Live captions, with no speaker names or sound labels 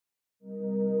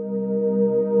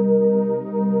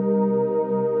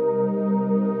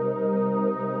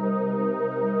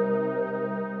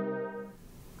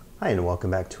Hi, and welcome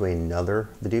back to another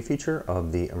video feature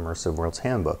of the Immersive Worlds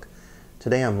Handbook.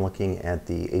 Today I'm looking at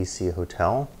the AC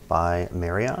Hotel by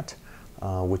Marriott,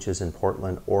 which is in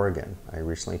Portland, Oregon. I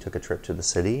recently took a trip to the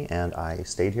city and I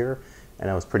stayed here, and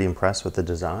I was pretty impressed with the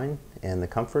design and the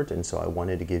comfort, and so I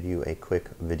wanted to give you a quick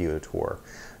video tour.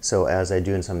 So as I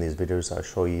do in some of these videos, I'll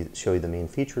show you the main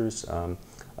features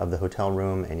of the hotel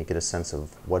room, and you get a sense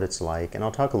of what it's like. And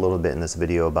I'll talk a little bit in this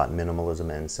video about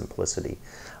minimalism and simplicity.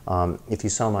 If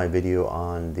you saw my video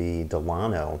on the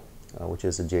Delano, which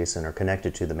is adjacent or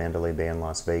connected to the Mandalay Bay in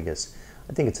Las Vegas,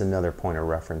 I think it's another point of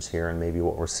reference here, and maybe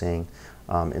what we're seeing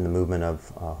in the movement of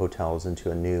hotels into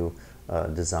a new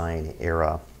design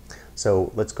era.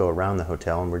 So let's go around the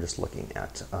hotel, and we're just looking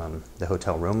at the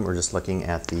hotel room. We're just looking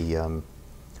at the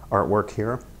artwork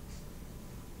here.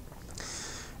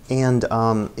 And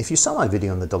if you saw my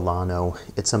video on the Delano,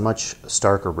 it's a much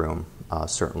starker room,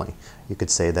 certainly. You could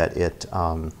say that it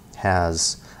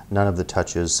has none of the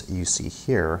touches you see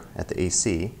here at the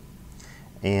AC.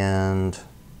 And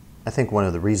I think one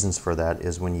of the reasons for that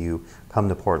is when you come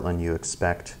to Portland, you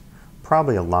expect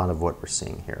probably a lot of what we're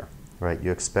seeing here, right?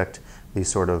 You expect these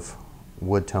sort of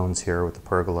wood tones here with the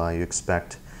pergola. You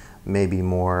expect maybe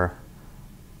more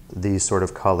these sort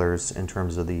of colors in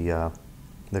terms of the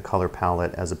color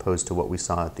palette, as opposed to what we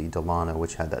saw at the Delano,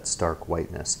 which had that stark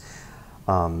whiteness.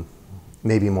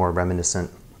 Maybe more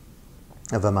reminiscent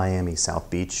of a Miami South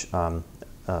Beach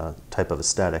type of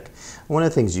aesthetic. One of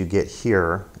the things you get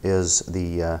here is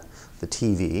the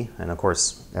TV, and of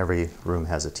course every room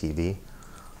has a TV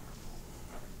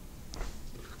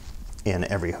in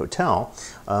every hotel.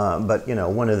 But you know,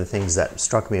 one of the things that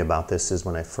struck me about this is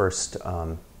when I first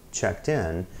checked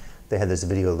in, they had this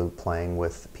video loop playing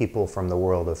with people from the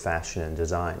world of fashion and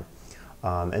design.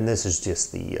 And this is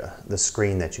just the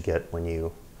screen that you get when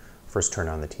you first turn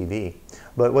on the TV.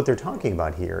 But what they're talking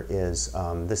about here is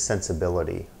this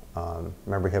sensibility.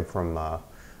 Remember him from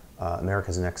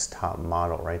America's Next Top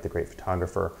Model, right? The great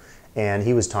photographer. And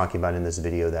he was talking about in this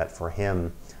video that for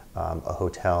him, a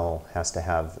hotel has to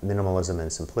have minimalism and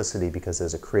simplicity, because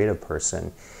as a creative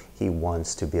person, he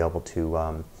wants to be able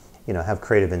to you know, have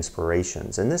creative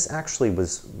inspirations. And this actually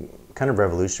was kind of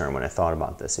revolutionary when I thought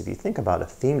about this. If you think about a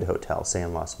themed hotel, say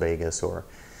in Las Vegas or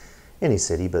any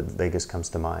city, but Vegas comes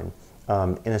to mind,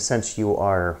 in a sense you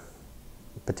are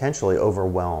potentially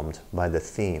overwhelmed by the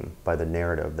theme, by the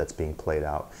narrative that's being played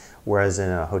out. Whereas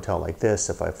in a hotel like this,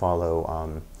 if I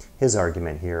follow his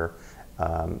argument here,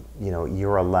 you know,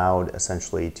 you're allowed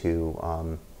essentially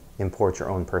to import your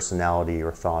own personality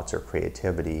or thoughts or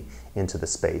creativity into the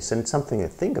space. And it's something to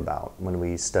think about when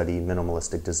we study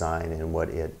minimalistic design and what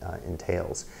it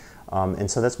entails.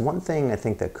 And so that's one thing I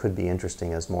think that could be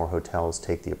interesting as more hotels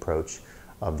take the approach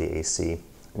of the AC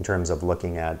in terms of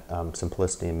looking at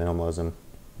simplicity and minimalism.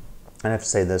 And I have to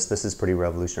say this is pretty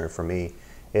revolutionary for me.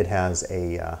 It has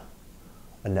a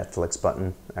Netflix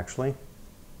button, actually,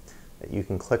 that you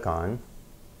can click on.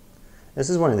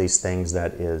 This is one of these things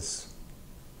that is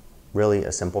really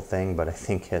a simple thing, but I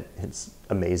think it's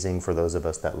amazing for those of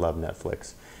us that love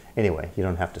Netflix. Anyway, you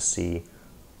don't have to see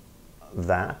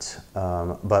that,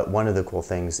 but one of the cool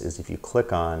things is if you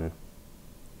click on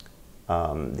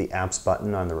the apps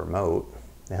button on the remote,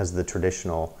 it has the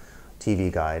traditional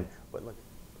TV guide, but look,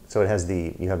 so it has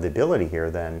you have the ability here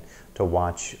then to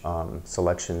watch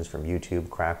selections from YouTube,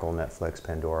 Crackle, Netflix,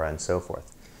 Pandora, and so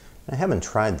forth. I haven't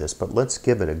tried this, but let's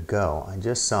give it a go. I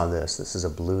just saw this. This is a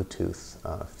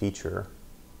Bluetooth feature.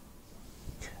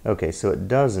 Okay, so it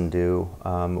doesn't do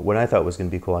what I thought was going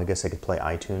to be cool. I guess I could play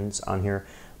iTunes on here,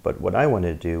 but what I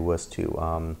wanted to do was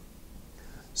to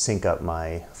sync up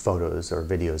my photos or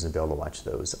videos and be able to watch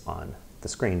those on the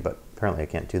screen, but apparently I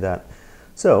can't do that.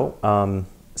 So,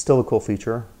 still a cool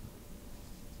feature.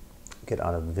 Get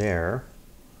out of there.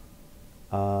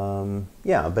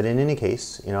 Yeah, but in any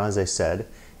case, you know, as I said,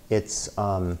 it's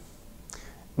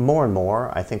more and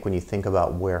more, I think when you think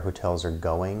about where hotels are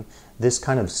going, this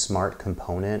kind of smart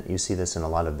component, you see this in a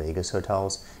lot of Vegas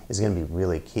hotels, is going to be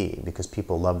really key, because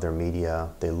people love their media,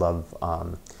 they love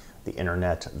the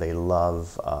internet, they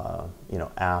love you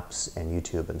know, apps and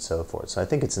YouTube and so forth. So I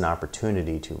think it's an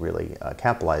opportunity to really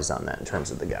capitalize on that in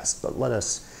terms of the guests. But let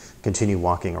us continue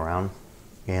walking around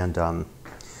and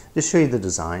just show you the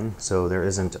design. So there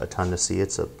isn't a ton to see.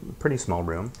 It's a pretty small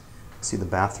room. See the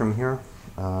bathroom here?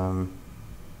 Yeah,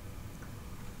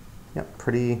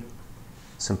 pretty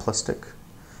simplistic.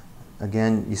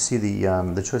 Again, you see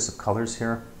the choice of colors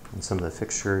here and some of the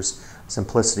fixtures.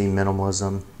 Simplicity,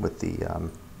 minimalism with the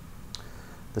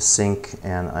sink,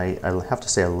 and I have to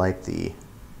say I like the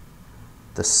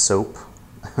soap.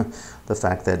 The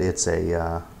fact that it's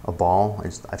a ball, I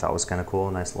thought was kind of cool,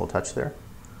 a nice little touch there.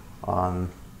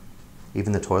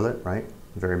 Even the toilet, right?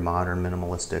 Very modern,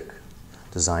 minimalistic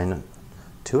design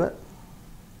to it.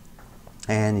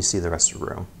 And you see the rest of the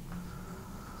room.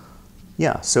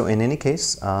 Yeah, so in any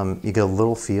case, you get a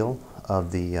little feel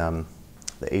of the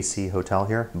AC Hotel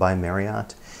here by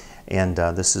Marriott. And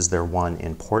this is their one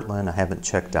in Portland. I haven't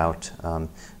checked out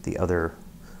the other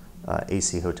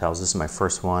AC hotels. This is my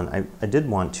first one. I did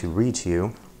want to read to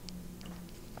you.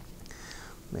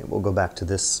 Maybe we'll go back to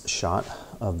this shot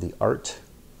of the art.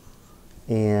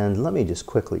 And let me just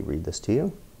quickly read this to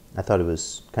you. I thought it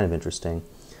was kind of interesting.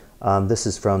 This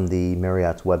is from the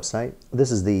Marriott's website.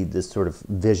 This is this sort of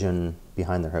vision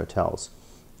behind their hotels.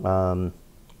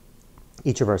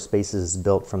 Each of our spaces is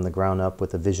built from the ground up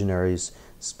with a visionary's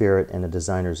spirit and a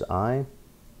designer's eye.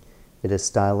 It is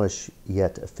stylish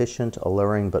yet efficient,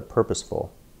 alluring but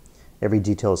purposeful. Every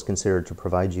detail is considered to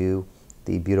provide you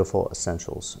the beautiful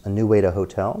essentials. A new way to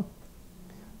hotel.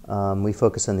 We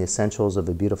focus on the essentials of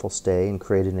a beautiful stay and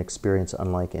create an experience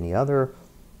unlike any other.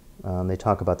 They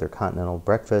talk about their continental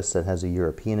breakfast that has a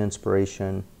European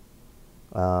inspiration.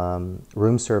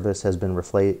 Room service has been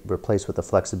replaced with the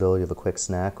flexibility of a quick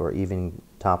snack or even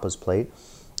tapas plate.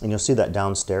 And you'll see that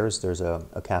downstairs there's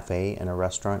a cafe and a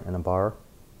restaurant and a bar.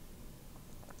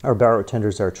 Our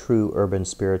bartenders are true urban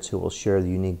spirits who will share the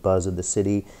unique buzz of the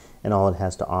city and all it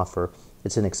has to offer.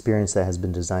 It's an experience that has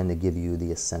been designed to give you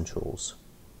the essentials.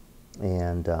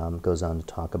 And goes on to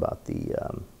talk about the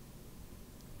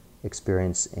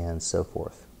experience and so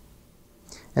forth.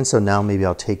 And so now maybe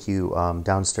I'll take you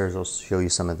downstairs. I'll show you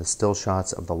some of the still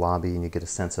shots of the lobby and you get a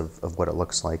sense of what it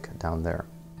looks like down there.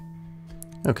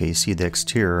 Okay, you see the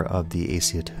exterior of the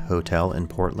AC Hotel in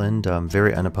Portland,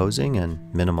 very unimposing and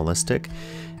minimalistic.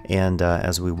 And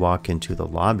as we walk into the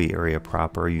lobby area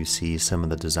proper, you see some of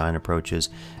the design approaches.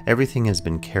 Everything has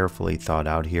been carefully thought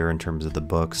out here in terms of the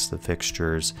books, the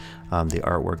fixtures, the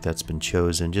artwork that's been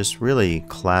chosen. Just really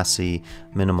classy,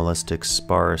 minimalistic,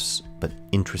 sparse, but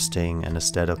interesting and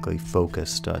aesthetically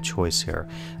focused choice here.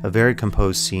 A very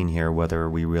composed scene here, whether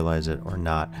we realize it or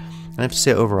not. And I have to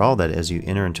say overall that as you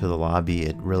enter into the lobby,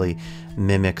 it really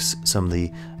mimics some of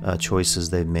the choices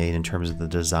they've made in terms of the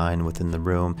design within the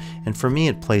room. And for me,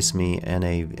 it placed me in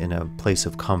a place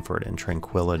of comfort and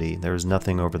tranquility. There's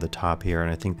nothing over the top here, and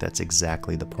I think that's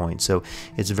exactly the point. So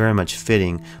it's very much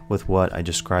fitting with what I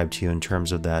described to you in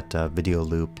terms of that video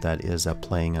loop that is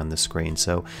playing on the screen.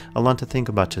 So a lot to think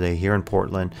about today here in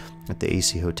Portland at the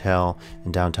AC Hotel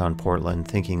in downtown Portland,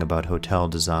 thinking about hotel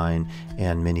design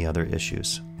and many other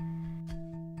issues.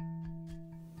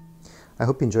 I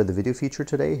hope you enjoyed the video feature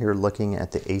today here looking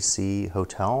at the AC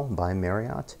Hotel by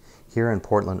Marriott here in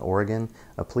Portland, Oregon.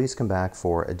 Please come back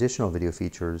for additional video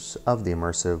features of the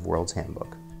Immersive World's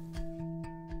Handbook.